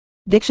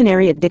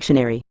Dictionary at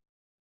dictionary.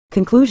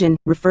 Conclusion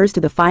refers to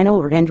the final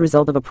or end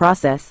result of a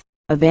process,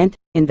 event,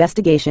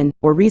 investigation,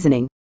 or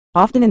reasoning,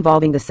 often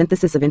involving the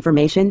synthesis of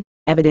information,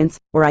 evidence,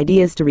 or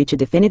ideas to reach a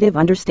definitive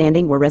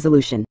understanding or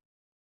resolution.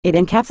 It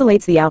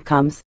encapsulates the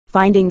outcomes,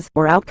 findings,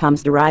 or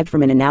outcomes derived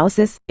from an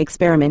analysis,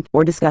 experiment,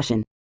 or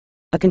discussion.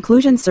 A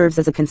conclusion serves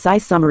as a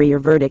concise summary or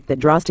verdict that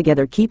draws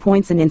together key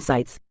points and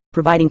insights,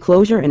 providing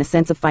closure and a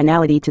sense of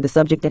finality to the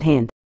subject at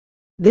hand.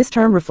 This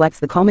term reflects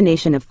the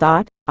culmination of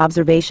thought,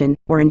 observation,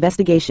 or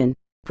investigation,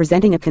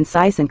 presenting a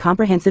concise and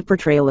comprehensive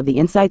portrayal of the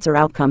insights or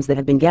outcomes that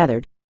have been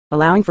gathered,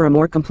 allowing for a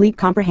more complete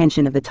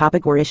comprehension of the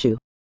topic or issue.